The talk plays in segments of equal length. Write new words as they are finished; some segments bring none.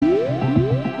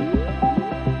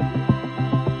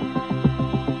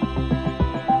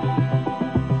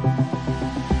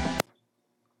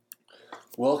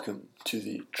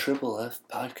LF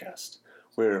podcast,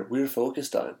 where we're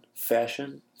focused on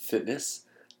fashion, fitness,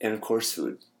 and of course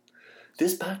food.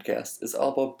 This podcast is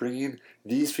all about bringing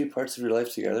these three parts of your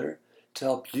life together to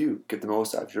help you get the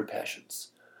most out of your passions.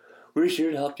 We're here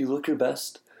to help you look your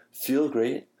best, feel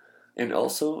great, and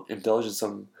also indulge in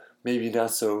some maybe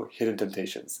not so hidden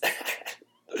temptations.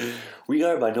 We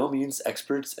are by no means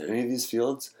experts in any of these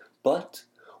fields, but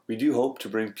we do hope to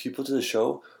bring people to the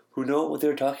show who know what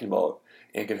they're talking about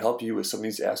and can help you with some of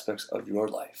these aspects of your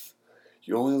life.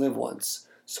 You only live once,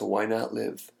 so why not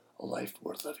live a life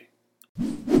worth living?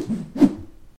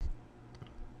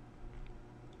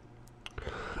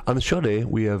 On the show today,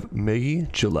 we have Maggie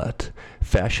Gillette,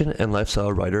 fashion and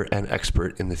lifestyle writer and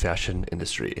expert in the fashion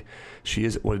industry. She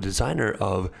is a designer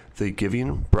of The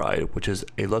Giving Bride, which is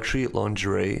a luxury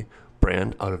lingerie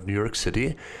brand out of New York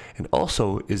City, and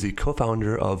also is the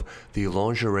co-founder of the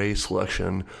Lingerie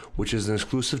Selection, which is an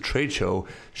exclusive trade show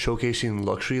showcasing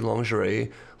luxury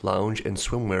lingerie, lounge, and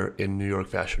swimwear in New York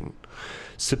fashion.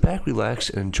 Sit back, relax,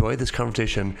 and enjoy this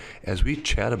conversation as we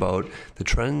chat about the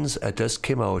trends that just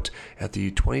came out at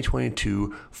the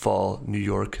 2022 Fall New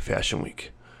York Fashion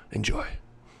Week. Enjoy.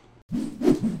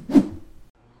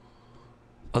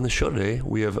 On the show today,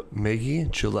 we have Maggie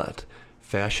Gillette,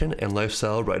 fashion and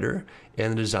lifestyle writer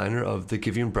and the designer of The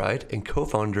Giving Bride and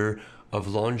co-founder of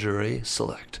Lingerie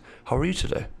Select. How are you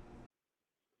today?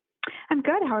 I'm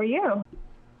good. How are you?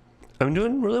 I'm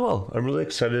doing really well. I'm really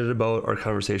excited about our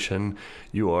conversation.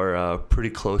 You are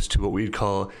pretty close to what we'd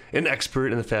call an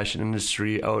expert in the fashion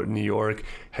industry out in New York,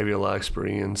 having a lot of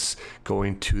experience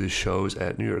going to the shows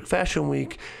at New York Fashion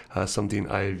Week, something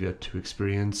I have yet to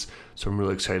experience. So I'm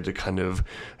really excited to kind of,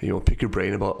 pick your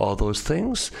brain about all those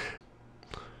things.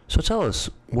 So tell us,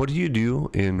 what do you do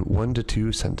in 1 to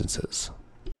 2 sentences?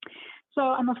 So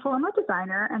I'm a former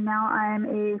designer, and now I'm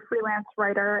a freelance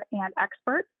writer and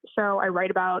expert. So I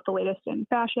write about the latest in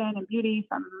fashion and beauty,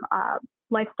 some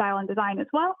lifestyle and design as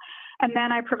well. And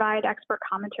then I provide expert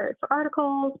commentary for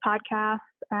articles, podcasts,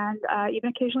 and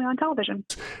even occasionally on television.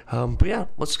 But yeah,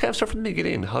 let's kind of start from the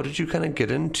beginning. How did you kind of get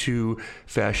into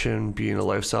fashion, being a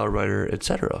lifestyle writer,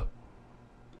 etc.?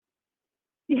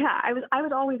 Yeah, I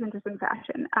was always interested in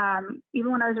fashion,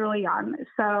 even when I was really young.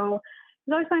 So it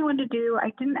was always something I wanted to do.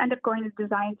 I didn't end up going to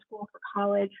design school for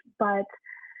college, but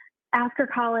after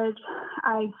college,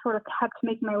 I sort of kept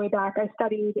making my way back. I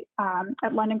studied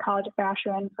at London College of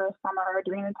Fashion for a summer,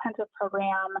 doing an intensive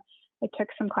program. I took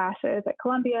some classes at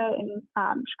Columbia in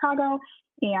Chicago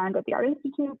and at the Art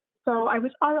Institute. So I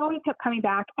always kept coming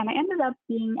back, and I ended up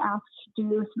being asked to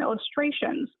do some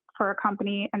illustrations for a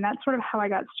company, and that's sort of how I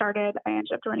got started. I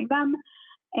ended up joining them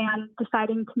and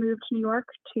deciding to move to New York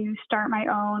to start my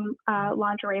own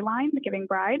lingerie line, The Giving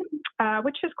Bride,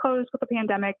 which has closed with the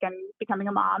pandemic and becoming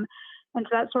a mom. And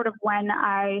so that's sort of when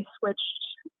I switched.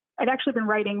 I'd actually been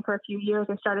writing for a few years.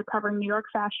 I started covering New York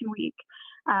Fashion Week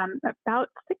about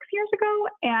 6 years ago,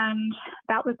 and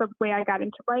that was the way I got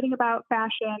into writing about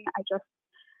fashion.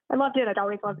 I loved it. I'd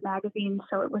always loved magazines,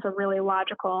 so it was a really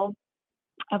logical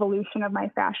evolution of my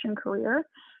fashion career.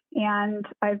 And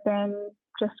I've been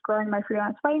just growing my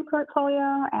freelance writing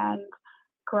portfolio and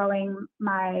growing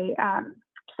my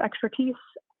expertise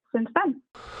since then.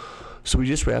 So we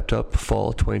just wrapped up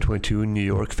Fall 2022 New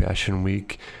York Fashion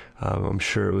Week. I'm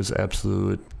sure it was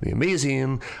absolutely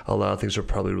amazing. A lot of things are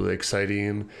probably really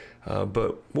exciting.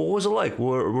 But what was it like?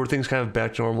 Were things kind of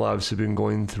back to normal? Obviously, we've been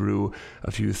going through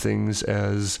a few things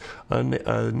as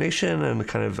a nation and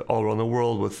kind of all around the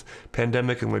world with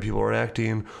pandemic and the way people are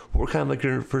acting. What were kind of like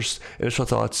your first initial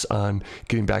thoughts on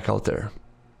getting back out there?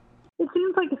 It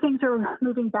seems like things are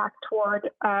moving back toward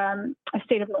a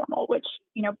state of normal, which,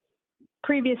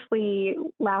 previously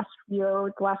the last couple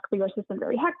of years has been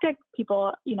very hectic.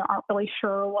 People, aren't really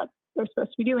sure what they're supposed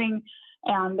to be doing.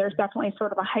 And there's definitely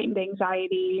sort of a heightened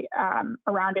anxiety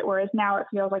around it, whereas now it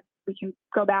feels like we can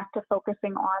go back to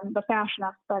focusing on the fashion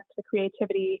aspect, the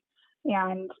creativity,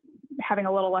 and having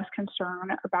a little less concern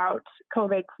about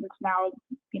COVID, since now,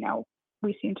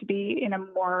 we seem to be in a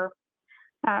more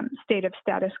state of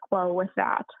status quo with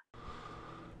that.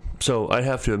 So I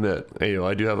have to admit,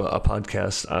 I do have a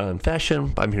podcast on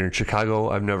fashion. I'm here in Chicago.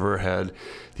 I've never had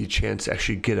the chance to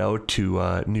actually get out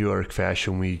to New York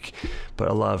Fashion Week, but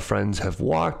a lot of friends have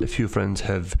walked. A few friends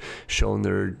have shown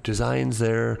their designs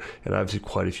there, and obviously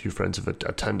quite a few friends have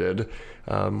attended.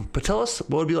 But tell us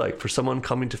what it would be like for someone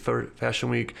coming to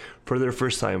Fashion Week for their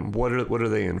first time. What are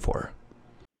they in for?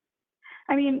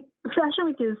 I mean, Fashion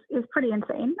Week is pretty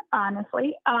insane,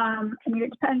 honestly.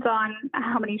 It depends on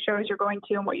how many shows you're going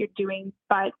to and what you're doing.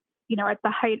 But, at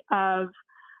the height of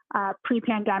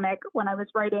pre-pandemic, when I was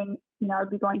writing, I'd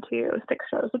be going to 6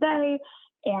 shows a day.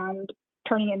 And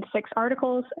turning in 6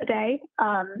 articles a day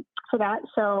for that.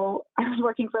 So I was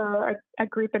working for a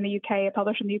group in the UK, a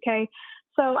publisher in the UK.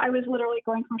 So I was literally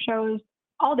going from shows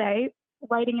all day,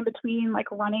 writing in between,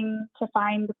 like running to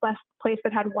find the best place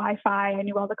that had Wi-Fi. I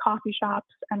knew all the coffee shops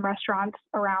and restaurants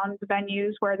around the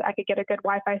venues where I could get a good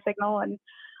Wi-Fi signal and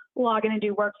log in and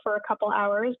do work for a couple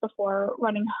hours before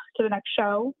running to the next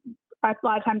show. A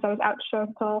lot of times I was out to show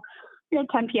until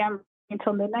 10 p.m.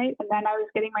 until midnight, and then I was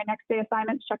getting my next day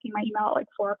assignments, checking my email at like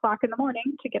 4 o'clock in the morning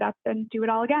to get up and do it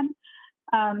all again.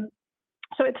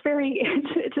 So it's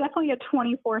definitely a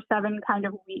 24/7 kind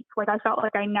of week. Like I felt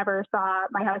like I never saw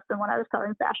my husband when I was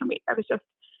covering Fashion Week. I was just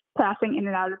passing in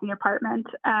and out of the apartment.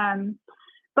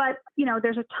 But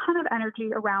there's a ton of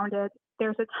energy around it.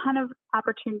 There's a ton of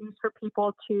opportunities for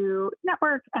people to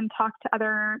network and talk to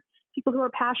other people who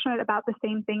are passionate about the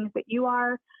same things that you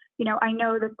are. I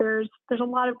know that there's a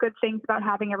lot of good things about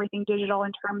having everything digital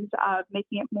in terms of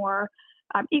making it more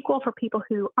equal for people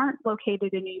who aren't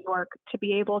located in New York to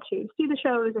be able to see the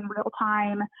shows in real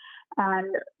time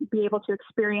and be able to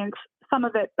experience some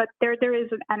of it. But there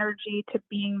is an energy to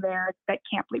being there that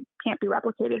can't be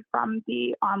replicated from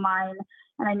the online.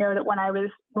 And I know that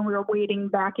when we were wading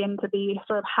back into the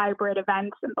sort of hybrid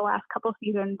events in the last couple of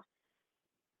seasons,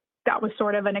 that was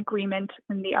sort of an agreement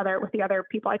with the other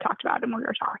people I talked about, and we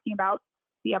were talking about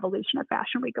the evolution of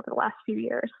Fashion Week over the last few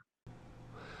years.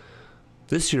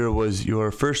 This year was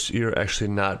your first year actually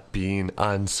not being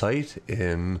on site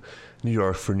in New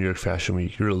York for New York Fashion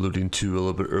Week. You were alluding to a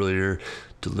little bit earlier,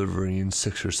 delivering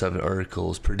 6 or 7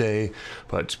 articles per day,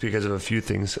 but because of a few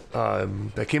things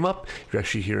that came up, you're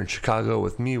actually here in Chicago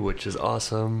with me, which is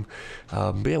awesome.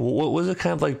 But yeah, what was it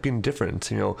kind of like being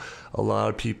different? A lot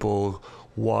of people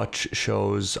watch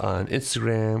shows on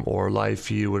Instagram or live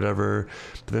feed, whatever,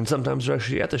 but then sometimes they're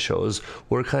actually at the shows.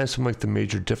 What are kind of some like the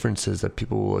major differences that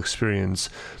people will experience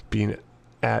being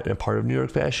at a part of New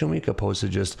York Fashion Week opposed to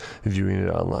just viewing it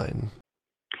online?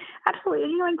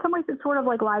 Absolutely. In some ways it's sort of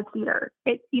like live theater.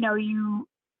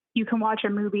 You can watch a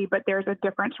movie, but there's a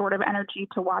different sort of energy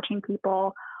to watching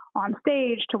people on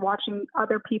stage, to watching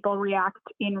other people react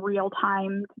in real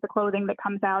time to the clothing that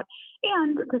comes out,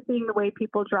 and to seeing the way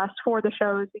people dress for the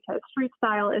shows, because street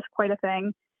style is quite a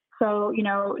thing. So,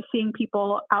 seeing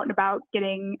people out and about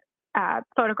getting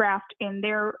photographed in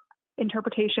their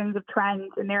interpretations of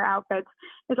trends in their outfits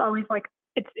is always like,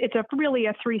 it's really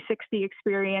a 360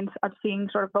 experience of seeing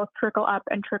sort of both trickle up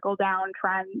and trickle down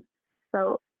trends.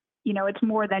 So, it's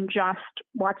more than just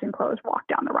watching clothes walk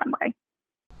down the runway.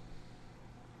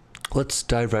 Let's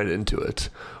dive right into it.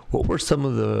 What were some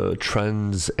of the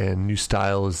trends and new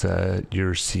styles that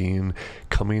you're seeing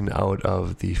coming out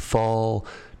of the fall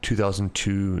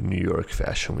 2002 New York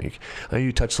Fashion Week? I know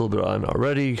you touched a little bit on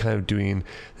already, kind of doing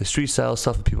the street style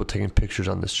stuff with people taking pictures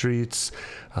on the streets.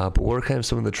 But what are kind of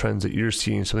some of the trends that you're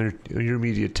seeing, some of your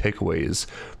immediate takeaways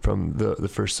from the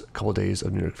first couple of days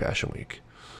of New York Fashion Week?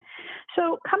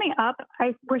 So coming up,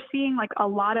 we're seeing like a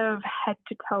lot of head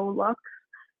to toe looks.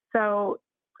 So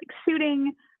like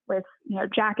suiting with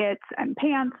jackets and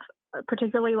pants,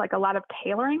 particularly like a lot of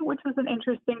tailoring, which is an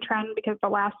interesting trend because the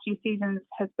last few seasons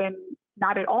has been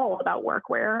not at all about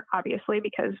workwear, obviously,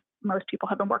 because most people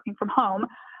have been working from home.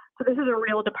 So this is a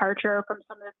real departure from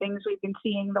some of the things we've been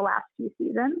seeing the last few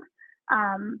seasons.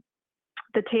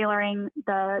 The tailoring,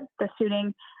 the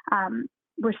suiting,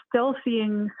 we're still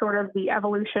seeing sort of the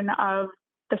evolution of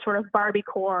the sort of Barbie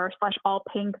core / all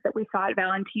pink that we saw at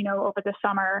Valentino over the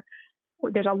summer.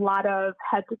 There's a lot of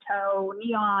head to toe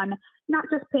neon, not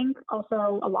just pink,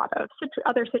 also a lot of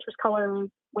other citrus colors,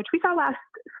 which we saw last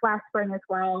spring as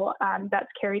well. That's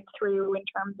carried through in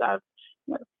terms of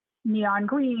neon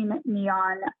green,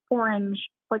 neon orange,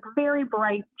 like very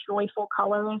bright, joyful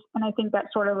colors. And I think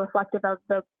that's sort of reflective of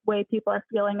the way people are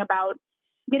feeling about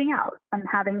getting out and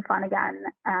having fun again,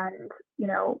 and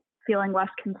feeling less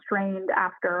constrained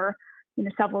after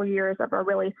several years of a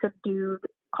really subdued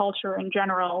culture in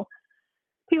general.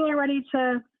 People are ready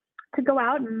to go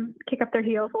out and kick up their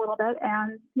heels a little bit,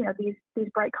 and these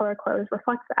bright color clothes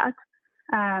reflect that.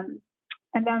 And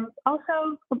then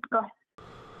also, go ahead.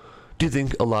 Do you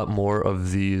think a lot more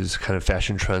of these kind of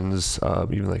fashion trends,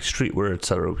 even like streetwear, et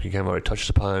cetera, we kind of already touched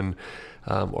upon,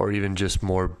 or even just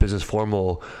more business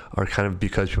formal, are kind of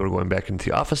because people are going back into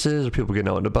the offices, or people getting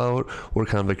out and about? What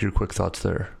are kind of like your quick thoughts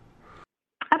there?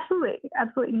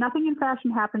 Absolutely. Nothing in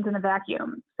fashion happens in a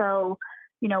vacuum. So,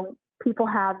 people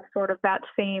have sort of that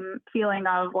same feeling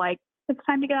of like, it's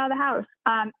time to get out of the house.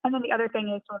 And then the other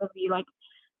thing is sort of the like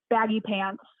baggy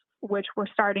pants, which we're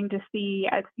starting to see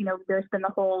as, there's been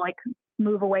the whole like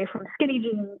move away from skinny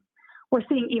jeans. We're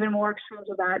seeing even more extremes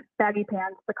of that: baggy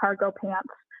pants, the cargo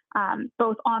pants,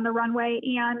 both on the runway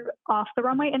and off the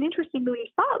runway. And interestingly,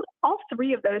 we saw all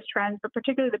three of those trends, but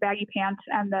particularly the baggy pants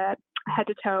and the head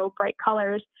to toe bright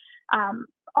colors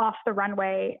off the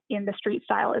runway in the street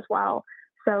style as well.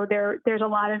 So there's a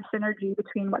lot of synergy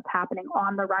between what's happening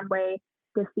on the runway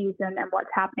this season and what's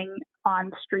happening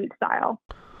on street style.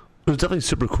 It was definitely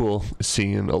super cool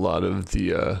seeing a lot of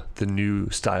the new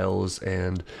styles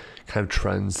and kind of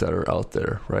trends that are out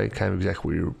there, right? Kind of exactly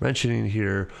what you're mentioning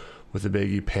here with the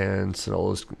baggy pants and all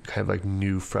those kind of like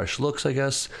new, fresh looks, I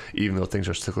guess, even though things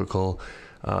are cyclical.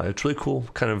 It's really cool,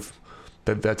 kind of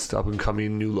that's the up and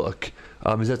coming new look.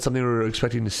 Is that something we're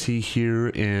expecting to see here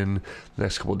in the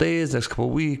next couple of days, next couple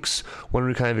of weeks? When are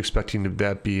we kind of expecting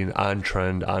that be an on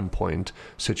trend, on point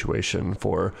situation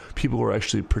for people who are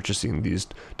actually purchasing these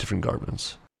different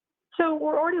garments? So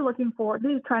we're already looking for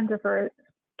these trends are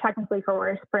technically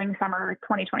for spring, summer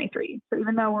 2023. So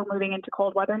even though we're moving into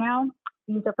cold weather now,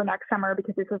 these are for next summer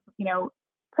because this is,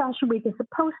 Fashion Week is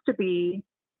supposed to be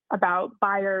about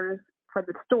buyers for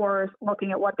the stores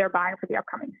looking at what they're buying for the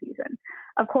upcoming season.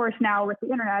 Of course, now with the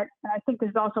internet, and I think this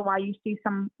is also why you see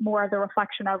some more of the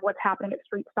reflection of what's happening at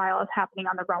street style is happening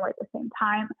on the runway at the same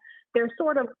time.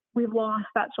 We've lost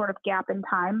that sort of gap in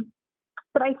time.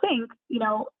 But I think,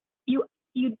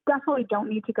 you definitely don't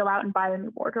need to go out and buy a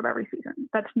new wardrobe every season.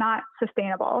 That's not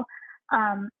sustainable.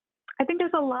 I think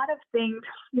there's a lot of things,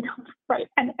 right,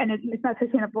 and it's not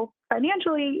sustainable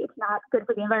financially. It's not good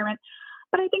for the environment.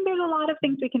 But I think there's a lot of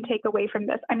things we can take away from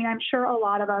this. I mean, I'm sure a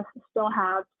lot of us still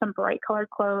have some bright colored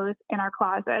clothes in our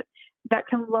closet that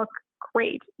can look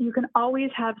great. You can always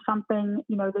have something,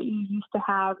 that you used to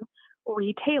have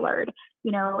retailored.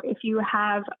 If you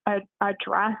have a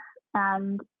dress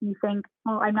and you think,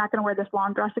 oh, I'm not going to wear this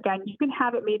long dress again, you can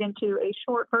have it made into a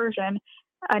short version.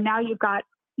 And now you've got,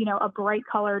 a bright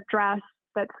colored dress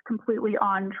that's completely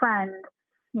on trend.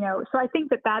 So I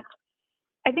think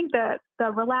I think the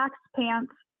relaxed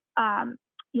pants,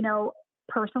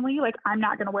 personally, like I'm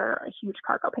not going to wear a huge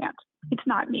cargo pant. It's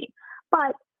not me,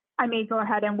 but I may go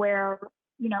ahead and wear,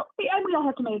 and we all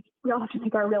have to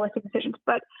make our realistic decisions.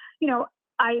 But,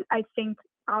 I think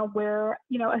I'll wear,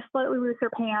 a slightly looser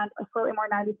pant, a slightly more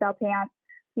 90s style pant.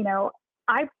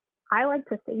 I like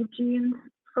to save jeans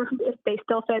for if they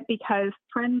still fit because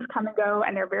trends come and go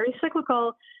and they're very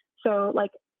cyclical. So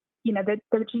like,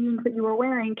 the jeans that you were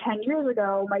wearing 10 years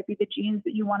ago might be the jeans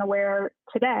that you want to wear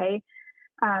today.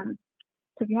 So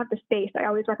if you have the space, I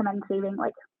always recommend saving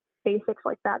like basics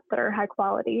like that are high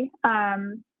quality.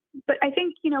 But I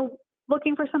think,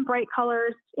 looking for some bright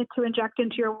colors to inject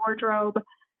into your wardrobe.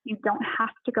 You don't have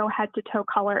to go head to toe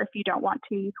color if you don't want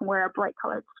to. You can wear a bright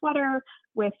colored sweater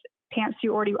with pants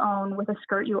you already own, with a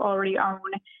skirt you already own,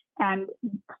 and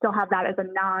still have that as a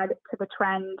nod to the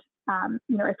trend.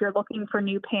 If you're looking for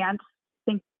new pants,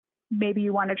 I think maybe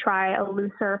you want to try a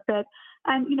looser fit.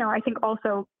 And, I think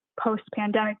also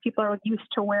post-pandemic, people are used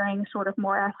to wearing sort of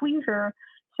more athleisure.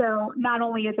 So not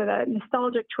only is it a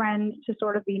nostalgic trend to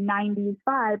sort of the 90s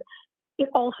vibe, it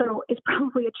also is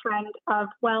probably a trend of,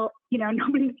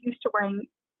 nobody's used to wearing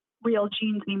real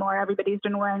jeans anymore. Everybody's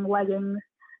been wearing leggings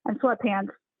and sweatpants.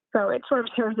 So it sort of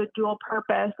serves a dual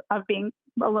purpose of being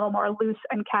a little more loose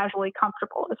and casually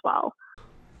comfortable as well.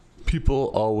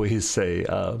 People always say,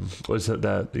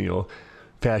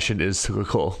 fashion is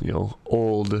cyclical,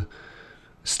 old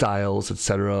styles,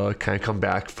 etc., kind of come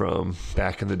back from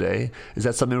back in the day. Is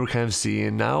that something we're kind of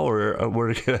seeing now, or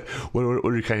what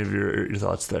are kind of your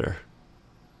thoughts there?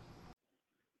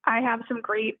 I have some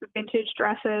great vintage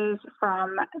dresses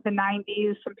from the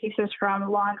 90s, some pieces from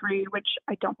Laundry, which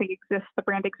I don't think exists. The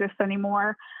brand exists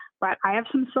anymore. But I have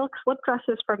some silk slip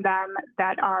dresses from them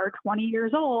that are 20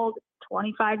 years old,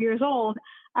 25 years old,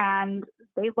 and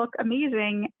they look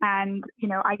amazing. And,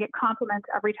 I get compliments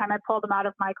every time I pull them out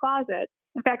of my closet.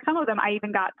 In fact, some of them I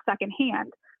even got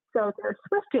secondhand. So they're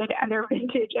thrifted and they're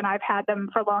vintage, and I've had them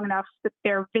for long enough that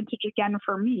they're vintage again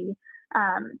for me.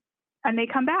 And they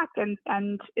come back,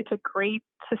 and it's a great,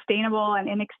 sustainable, and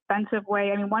inexpensive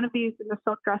way. I mean, one of these is a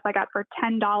silk dress I got for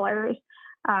 $10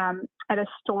 at a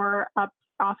store up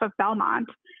off of Belmont.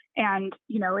 And,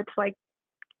 it's like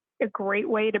a great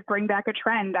way to bring back a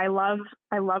trend. I love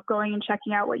going and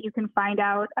checking out what you can find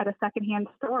out at a secondhand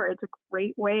store. It's a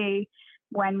great way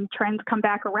when trends come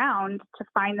back around to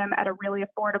find them at a really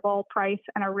affordable price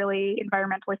and a really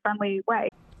environmentally friendly way.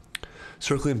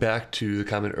 Circling back to the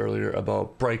comment earlier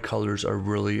about bright colors are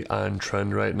really on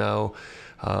trend right now,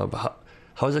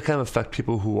 how does that kind of affect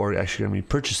people who are actually going to be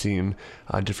purchasing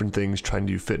different things, trying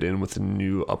to fit in with the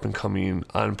new up-and-coming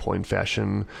on-point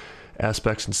fashion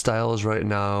aspects and styles right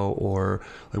now? Or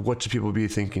like, what should people be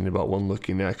thinking about when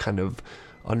looking at kind of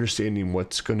understanding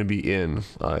what's going to be in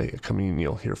coming,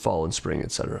 here fall and spring,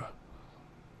 etc.?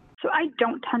 So I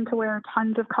don't tend to wear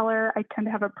tons of color. I tend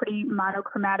to have a pretty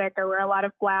monochromatic. I wear a lot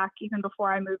of black. Even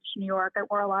before I moved to New York, I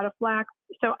wore a lot of black.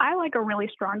 So I like a really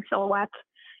strong silhouette.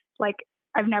 Like,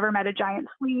 I've never met a giant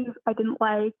sleeve I didn't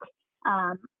like.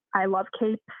 I love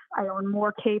capes. I own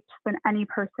more capes than any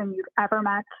person you've ever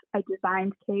met. I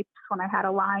designed capes when I had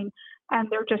a line, and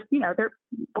they're just,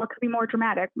 what could be more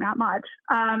dramatic? Not much.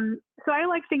 So I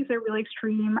like things that are really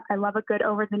extreme. I love a good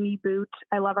over-the-knee boot.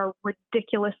 I love a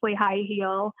ridiculously high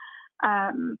heel.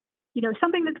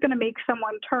 Something that's going to make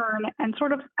someone turn and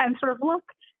sort of look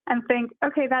and think,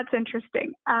 okay, that's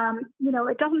interesting.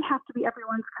 It doesn't have to be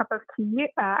everyone's cup of tea.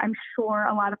 I'm sure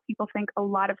a lot of people think a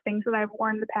lot of things that I've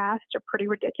worn in the past are pretty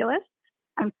ridiculous.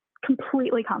 I'm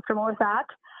completely comfortable with that.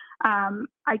 I'm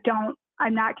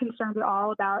not concerned at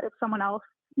all about if someone else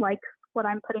likes what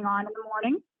I'm putting on in the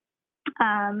morning.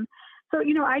 I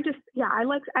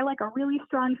like a really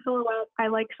strong silhouette. I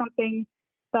like something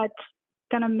that's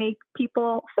going to make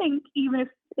people think, even if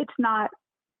it's not,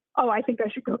 oh, I think I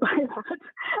should go buy that.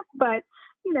 But,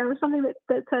 something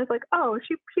that says like, oh,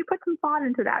 she put some thought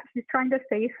into that. She's trying to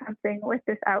say something with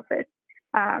this outfit.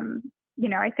 I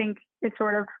think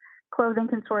clothing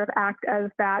can sort of act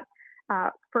as that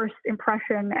first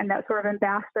impression and that sort of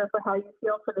ambassador for how you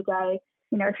feel for the day.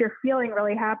 If you're feeling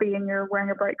really happy and you're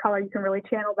wearing a bright color, you can really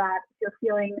channel that. If you're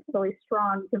feeling really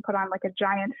strong, you can put on like a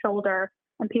giant shoulder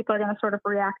and people are going to sort of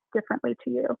react differently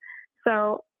to you.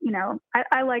 So,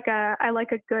 I like a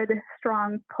good,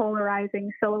 strong,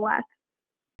 polarizing silhouette.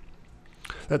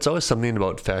 That's always something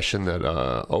about fashion that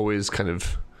always kind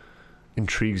of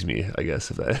intrigues me, I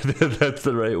guess, if that's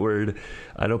the right word.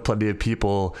 I know plenty of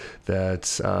people that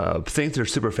think they're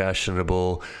super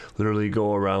fashionable, literally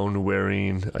go around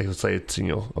wearing, I would say it's,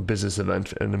 a business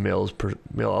event in a male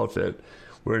outfit,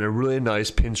 wearing a really nice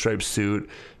pinstripe suit,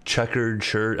 checkered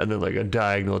shirt, and then like a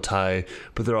diagonal tie,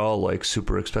 but they're all like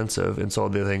super expensive. And so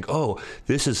they think, oh,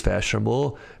 this is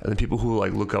fashionable. And then people who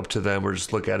like look up to them or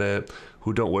just look at it,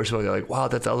 who don't wear something, they're like, wow,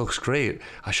 that looks great.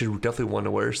 I should definitely want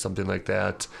to wear something like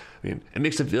that. I mean, it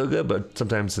makes it feel good, but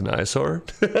sometimes it's an eyesore.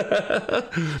 But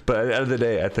at the end of the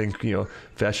day, I think,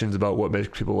 fashion is about what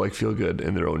makes people like feel good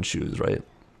in their own shoes, right?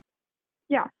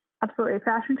 Yeah, absolutely.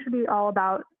 Fashion should be all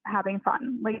about having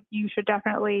fun. Like, you should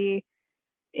definitely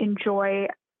enjoy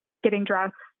getting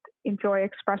dressed, enjoy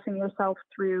expressing yourself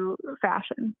through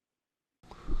fashion.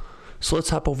 So let's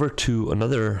hop over to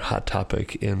another hot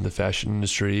topic in the fashion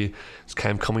industry. It's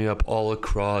kind of coming up all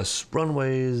across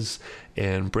runways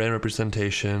and brand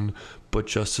representation, but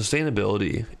just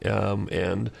sustainability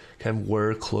and kind of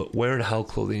where and how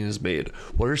clothing is made.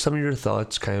 What are some of your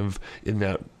thoughts kind of in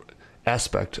that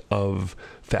aspect of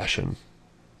fashion?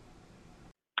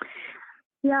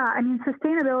 Yeah, I mean,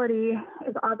 sustainability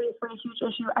is obviously a huge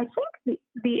issue. I think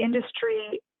the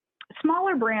industry,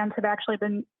 smaller brands have actually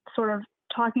been sort of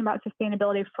talking about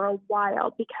sustainability for a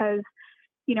while because,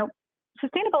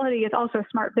 sustainability is also a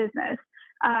smart business.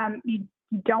 You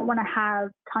don't want to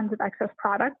have tons of excess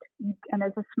product, and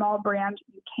as a small brand,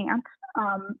 you can't.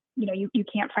 You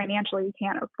can't financially, you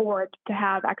can't afford to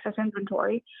have excess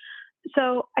inventory.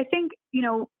 So I think,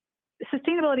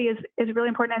 sustainability is really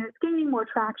important, and it's gaining more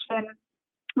traction,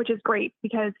 which is great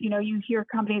because, you hear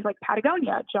companies like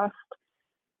Patagonia just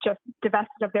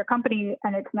divested of their company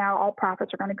and it's now all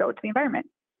profits are going to go to the environment.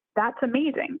 That's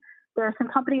amazing. There are some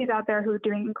companies out there who are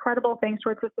doing incredible things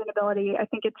towards sustainability. I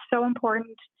think it's so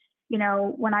important.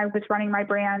 When I was running my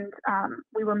brand,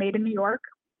 we were made in New York,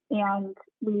 and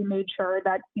we made sure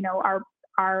that,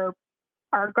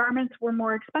 our garments were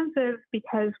more expensive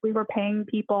because we were paying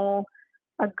people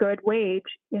a good wage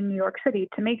in New York City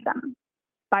to make them.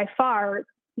 By far,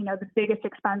 the biggest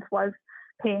expense was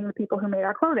paying the people who made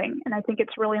our clothing. And I think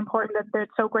it's really important that there's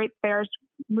so great there's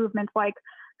movements like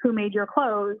Who Made Your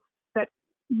Clothes that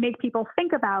make people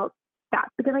think about that.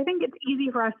 Because I think it's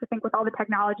easy for us to think with all the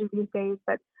technology these days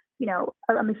that,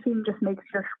 a machine just makes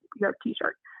your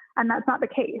t-shirt. And that's not the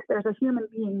case. There's a human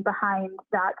being behind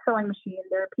that sewing machine.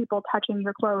 There are people touching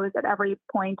your clothes at every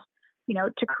point,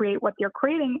 to create what you're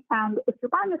creating. And if you're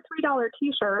buying a $3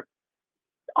 t-shirt,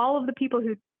 all of the people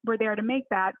who were there to make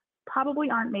that probably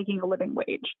aren't making a living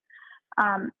wage.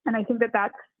 And I think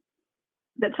that's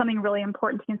something really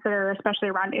important to consider, especially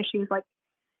around issues like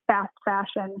fast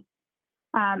fashion.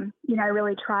 I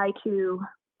really try to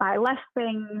buy less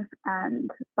things and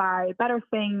buy better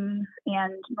things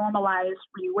and normalize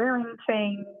re-wearing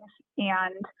things.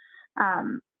 And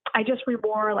I just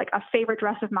re-wore like a favorite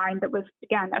dress of mine that was,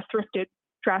 again, a thrifted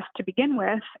dress to begin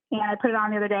with. And I put it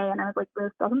on the other day and I was like,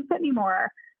 this doesn't fit anymore.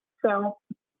 So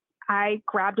I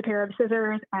grabbed a pair of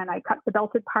scissors and I cut the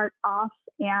belted part off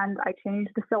and I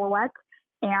changed the silhouette,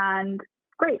 and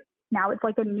great. Now it's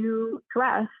like a new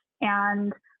dress.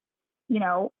 And,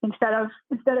 instead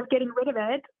of getting rid of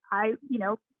it, I,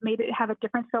 made it have a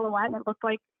different silhouette and it looked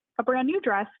like a brand new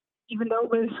dress, even though it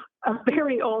was a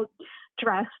very old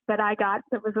dress that I got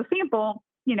that was a sample,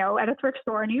 at a thrift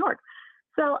store in New York.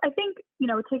 So I think,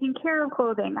 taking care of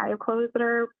clothing, I have clothes that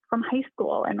are from high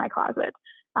school in my closet.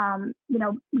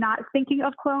 Not thinking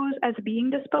of clothes as being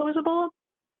disposable,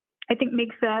 I think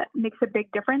makes a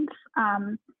big difference.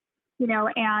 And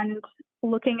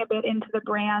looking a bit into the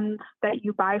brands that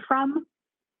you buy from,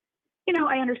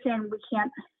 I understand we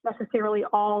can't necessarily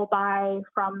all buy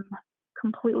from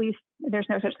there's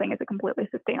no such thing as a completely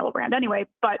sustainable brand anyway,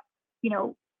 but,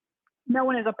 no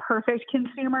one is a perfect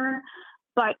consumer,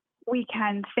 but we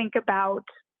can think about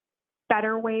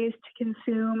better ways to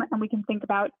consume, and we can think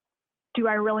about, do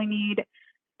I really need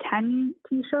 10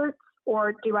 t-shirts,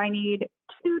 or do I need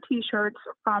 2 t-shirts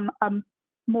from a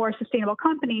more sustainable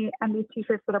company, and these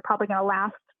t-shirts that are probably going to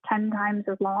last 10 times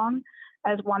as long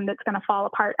as one that's going to fall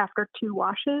apart after 2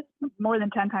 washes, more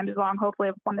than 10 times as long, hopefully,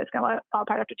 one that's going to fall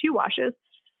apart after 2 washes.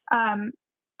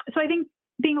 So I think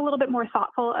being a little bit more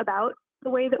thoughtful about the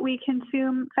way that we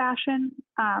consume fashion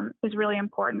is really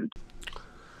important.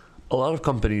 A lot of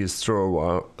companies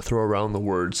throw around the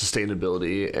word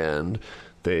sustainability, and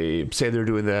they say they're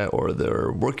doing that, or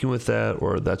they're working with that,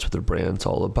 or that's what their brand's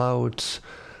all about.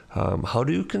 How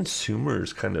do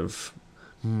consumers kind of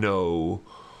know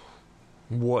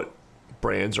what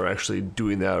brands are actually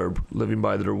doing that, or living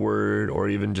by their word, or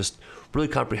even just really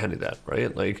comprehending that,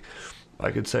 right? Like, I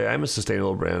could say I'm a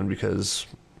sustainable brand because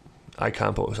I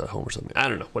compost at home or something. I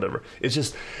don't know, whatever. It's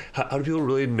just, how do people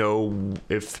really know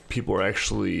if people are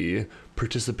actually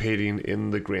participating in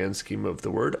the grand scheme of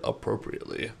the word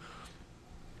appropriately?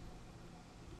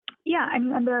 Yeah, I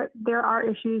mean, and there are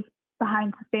issues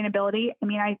behind sustainability. I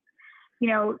mean,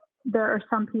 there are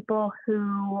some people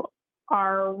who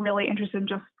are really interested in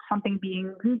just something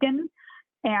being vegan,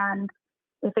 and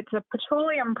if it's a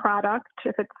petroleum product,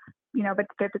 if it's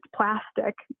if it's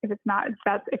plastic,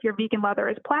 if your vegan leather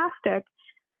is plastic,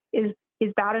 is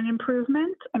that an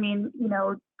improvement? I mean,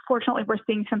 fortunately, we're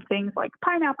seeing some things like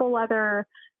pineapple leather,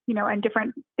 and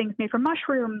different things made from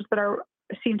mushrooms that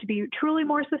seem to be truly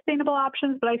more sustainable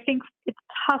options. But I think it's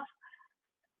tough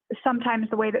sometimes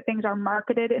the way that things are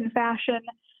marketed in fashion,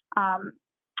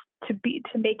 to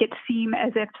make it seem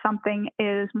as if something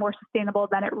is more sustainable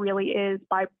than it really is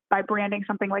by branding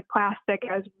something like plastic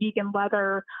as vegan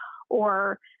leather,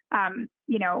 or I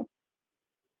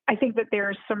think that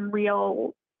there's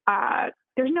no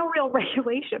real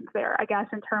regulations there, I guess,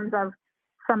 in terms of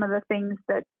some of the things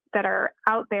that are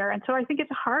out there. And so I think it's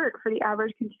hard for the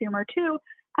average consumer too.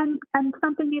 And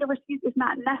something made overseas is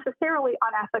not necessarily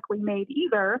unethically made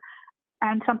either.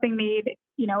 And something made,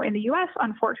 in the US,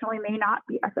 unfortunately, may not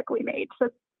be ethically made. So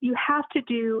you have to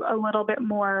do a little bit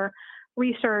more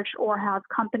research, or have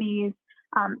companies.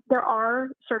 There are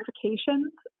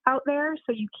certifications out there,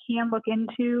 so you can look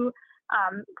into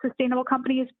sustainable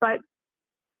companies, but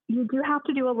you do have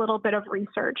to do a little bit of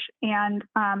research. And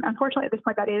unfortunately, at this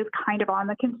point, that is kind of on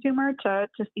the consumer to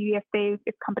see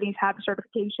if companies have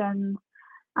certifications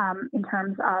in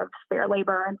terms of fair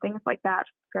labor and things like that,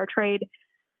 fair trade.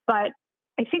 But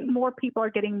I think more people are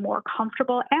getting more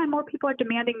comfortable, and more people are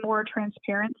demanding more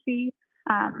transparency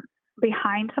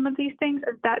behind some of these things.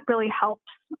 That really helps,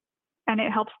 and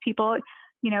it helps people,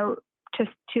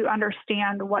 to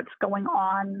understand what's going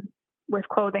on with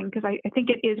clothing, because I think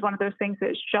it is one of those things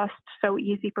that's just so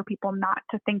easy for people not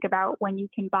to think about when you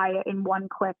can buy it in one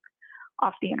click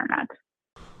off the internet.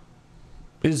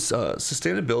 Is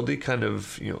sustainability kind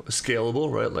of,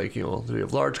 scalable, right? Like, we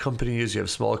have large companies, you have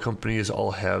small companies,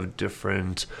 all have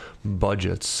different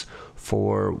budgets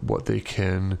for what they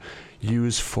can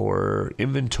use for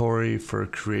inventory, for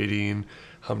creating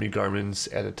how many garments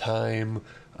at a time,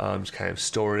 kind of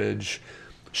storage,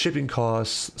 shipping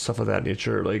costs, stuff of that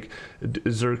nature. Like,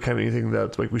 is there kind of anything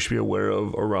that we should be aware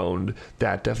of around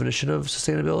that definition of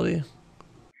sustainability?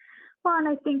 Well, and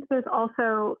I think there's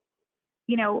also,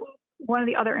 one of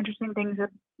the other interesting things that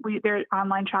their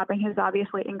online shopping has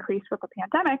obviously increased with the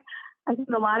pandemic. I think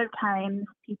a lot of times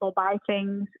people buy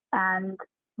things and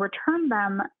return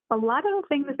them. A lot of the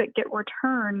things that get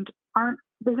returned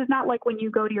this is not like when you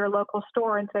go to your local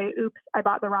store and say, oops, I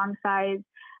bought the wrong size.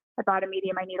 I bought a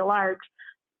medium, I need a large,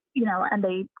 and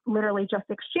they literally just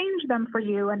exchange them for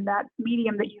you. And that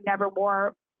medium that you never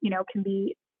wore, can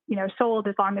be, sold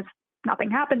as long as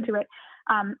nothing happened to it.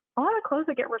 A lot of clothes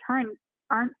that get returned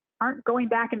aren't going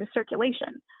back into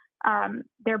circulation.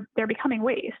 They're becoming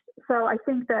waste. So I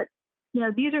think that,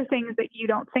 these are things that you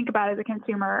don't think about as a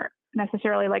consumer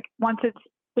necessarily. Like once it's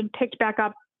been picked back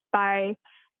up by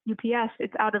UPS,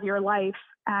 it's out of your life.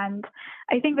 And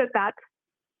I think that that's,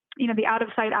 the out of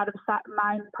sight, out of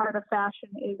mind part of fashion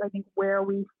is, I think, where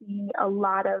we see a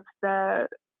lot of the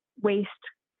waste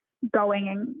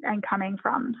going and coming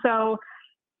from. So,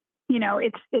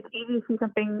 it's easy to see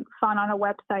something fun on a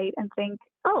website and think,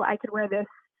 oh, I could wear this,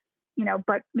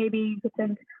 but maybe you could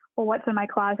think, well, what's in my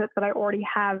closet that I already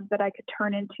have that I could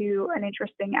turn into an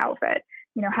interesting outfit?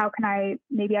 How can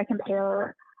maybe I can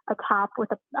pair a top with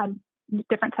a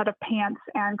different set of pants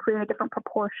and create a different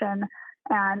proportion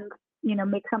and,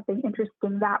 make something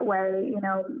interesting that way.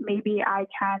 Maybe I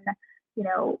can,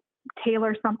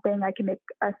 tailor something. I can make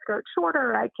a skirt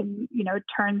shorter. I can,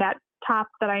 turn that top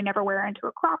that I never wear into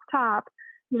a crop top.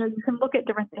 You can look at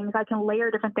different things. I can layer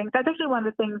different things. That's actually one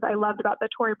of the things I loved about the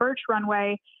Tory Burch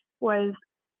runway was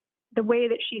the way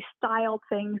that she styled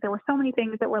things. There were so many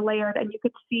things that were layered, and you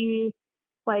could see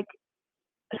like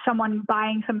someone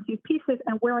buying some of these pieces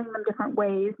and wearing them different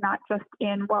ways, not just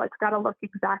in, well, it's got to look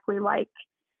exactly like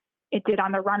it did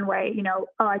on the runway.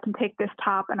 I can take this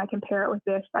top and I can pair it with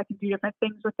this. I can do different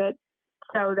things with it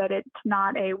so that it's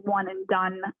not a one and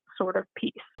done sort of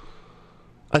piece.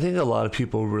 I think a lot of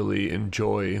people really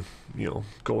enjoy,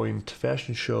 going to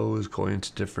fashion shows, going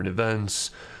to different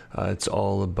events. It's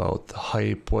all about the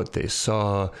hype, what they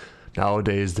saw.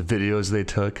 Nowadays, the videos they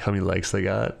took, how many likes they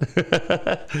got.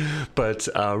 But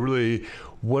really,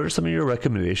 what are some of your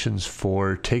recommendations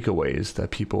for takeaways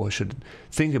that people should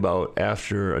think about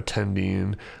after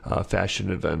attending a fashion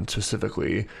event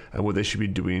specifically, and what they should be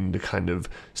doing to kind of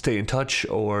stay in touch,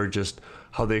 or just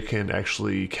how they can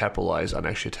actually capitalize on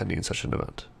actually attending such an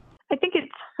event? I think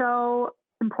it's so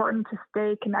important to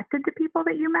stay connected to people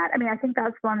that you met. I mean, I think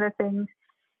that's one of the things,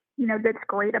 that's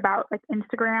great about like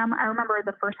Instagram. I remember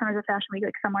the first time I was at Fashion Week,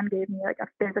 like someone gave me like a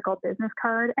physical business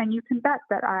card, and you can bet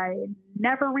that I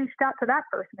never reached out to that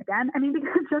person again. I mean,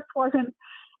 because it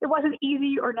wasn't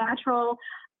easy or natural.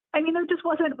 I mean, there just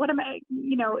wasn't, it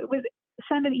was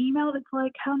send an email that's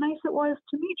like, how nice it was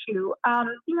to meet you.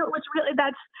 It was really,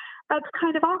 that's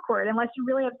kind of awkward unless you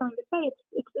really have something to say.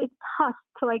 It's tough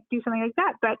to like do something like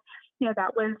that. But,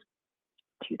 that was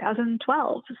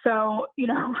 2012. So,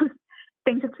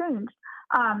 things have changed.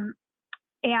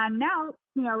 And now,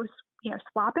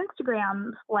 swap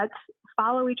Instagrams. Let's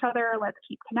follow each other. Let's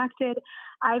keep connected.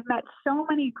 I've met so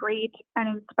many great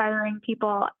and inspiring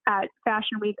people at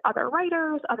Fashion Week, other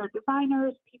writers, other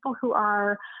designers, people who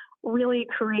are really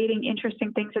creating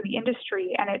interesting things in the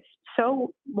industry. And it's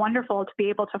so wonderful to be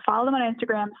able to follow them on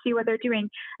Instagram, see what they're doing.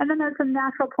 And then there's a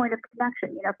natural point of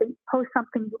connection. If they post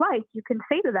something you like, you can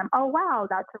say to them, oh, wow,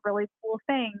 that's a really cool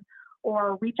thing.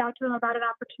 Or reach out to them about an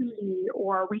opportunity,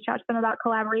 or reach out to them about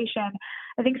collaboration.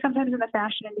 I think sometimes in the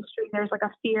fashion industry, there's like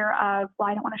a fear of, well,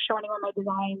 I don't want to show anyone my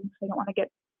designs. I don't want to get,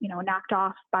 knocked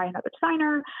off by another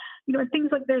designer, and things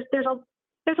like there's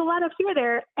a lot of fear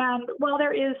there. And while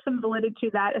there is some validity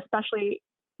to that, especially,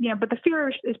 but the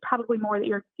fear is probably more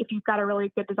that if you've got a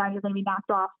really good design, you're going to be knocked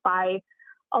off by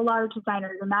a large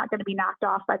designer. You're not going to be knocked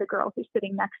off by the girl who's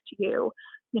sitting next to you,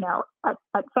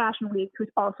 at Fashion Week, who's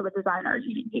also a designer.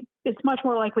 It's much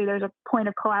more likely there's a point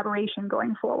of collaboration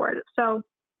going forward. So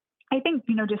I think,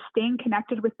 just staying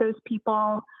connected with those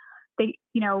people, they,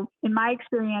 in my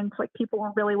experience, like people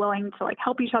were really willing to like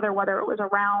help each other, whether it was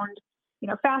around,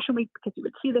 Fashion Week, because you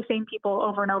would see the same people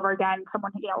over and over again.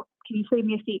 Someone, can you save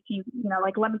me a seat? Can you,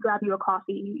 like, let me grab you a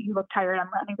coffee. You look tired. I'm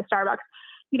running to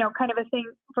Starbucks, kind of a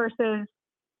thing versus,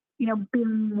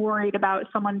 being worried about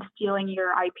someone stealing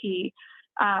your IP.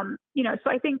 So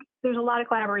I think there's a lot of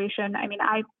collaboration. I mean,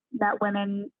 I met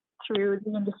women through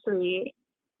the industry,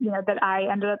 that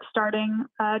I ended up starting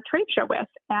a trade show with,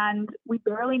 and we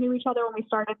barely knew each other when we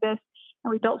started this,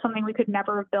 and we built something we could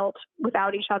never have built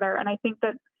without each other. And I think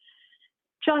that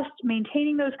just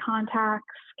maintaining those contacts,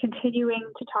 continuing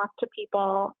to talk to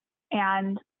people,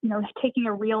 and, taking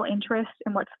a real interest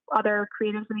in what other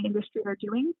creatives in the industry are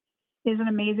doing is an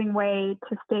amazing way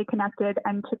to stay connected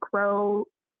and to grow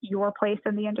your place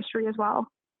in the industry as well.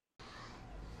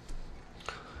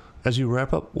 As you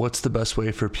wrap up, what's the best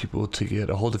way for people to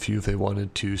get a hold of you if they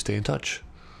wanted to stay in touch?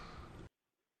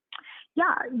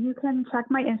 Yeah, you can check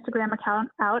my Instagram account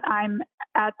out. I'm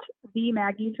at the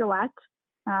Maggie Gillette.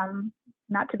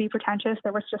 Not to be pretentious,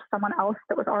 there was just someone else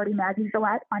that was already Maggie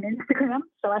Gillette on Instagram,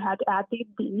 so I had to add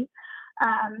the.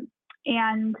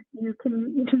 And you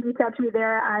can reach out to me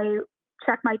there. I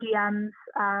check my DMs.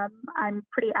 I'm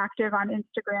pretty active on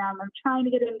Instagram. I'm trying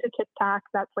to get into TikTok.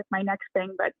 That's like my next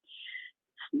thing, but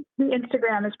the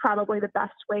Instagram is probably the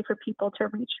best way for people to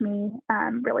reach me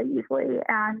really easily.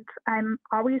 And I'm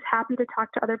always happy to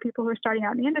talk to other people who are starting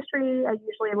out in the industry. I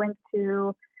usually link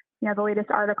to, the latest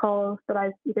articles that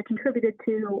I've either contributed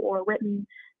to or written.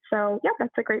 So yeah,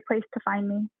 that's a great place to find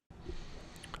me.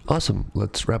 Awesome.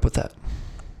 Let's wrap with that.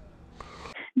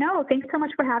 No, thanks so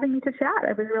much for having me to chat.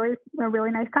 It was a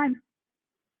really nice time.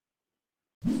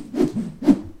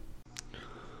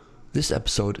 This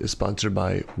episode is sponsored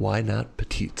by Why Not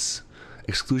Petites.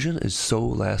 Exclusion is so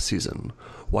last season.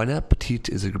 Why Not Petite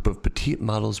is a group of petite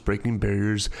models breaking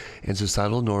barriers and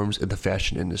societal norms in the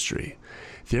fashion industry.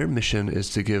 Their mission is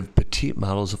to give petite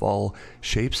models of all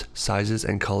shapes, sizes,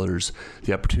 and colors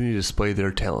the opportunity to display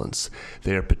their talents.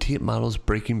 They are petite models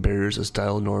breaking barriers of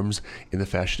style norms in the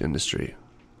fashion industry.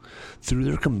 Through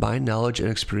their combined knowledge and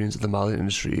experience in the modeling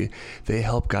industry, they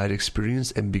help guide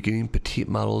experienced and beginning petite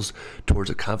models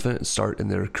towards a confident start in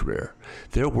their career.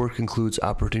 Their work includes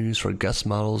opportunities for guest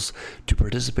models to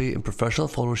participate in professional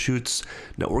photo shoots,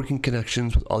 networking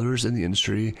connections with others in the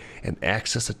industry, and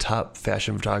access to top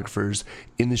fashion photographers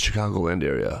in the Chicagoland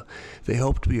area. They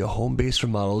hope to be a home base for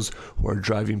models who are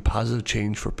driving positive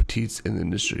change for petites in the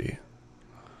industry.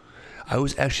 I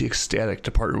was actually ecstatic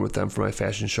to partner with them for my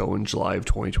fashion show in July of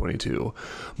 2022.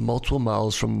 Multiple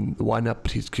models from the Why Not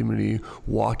Petites community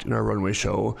walked in our runway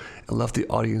show and left the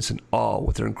audience in awe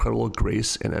with their incredible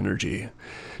grace and energy.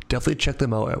 Definitely check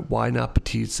them out at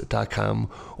whynotpetites.com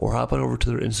or hop on over to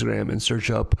their Instagram and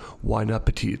search up Why Not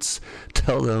Petites.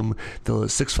 Tell them the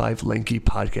 6'5" lanky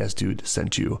podcast dude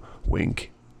sent you.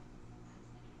 Wink.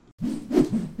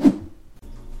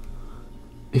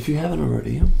 If you haven't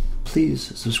already,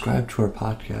 please subscribe to our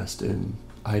podcast in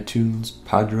iTunes,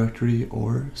 PodDirectory,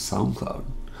 or SoundCloud.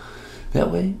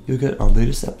 That way, you'll get our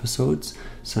latest episodes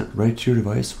sent right to your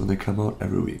device when they come out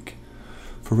every week.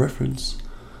 For reference,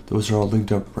 those are all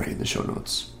linked up right in the show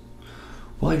notes.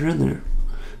 While you're in there,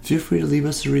 feel free to leave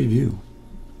us a review.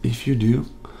 If you do,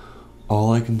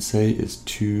 all I can say is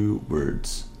 2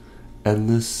 words: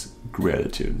 endless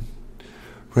gratitude.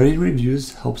 Writing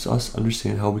reviews helps us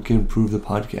understand how we can improve the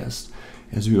podcast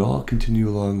as we all continue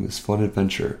along this fun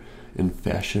adventure in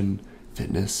fashion,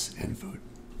 fitness, and food.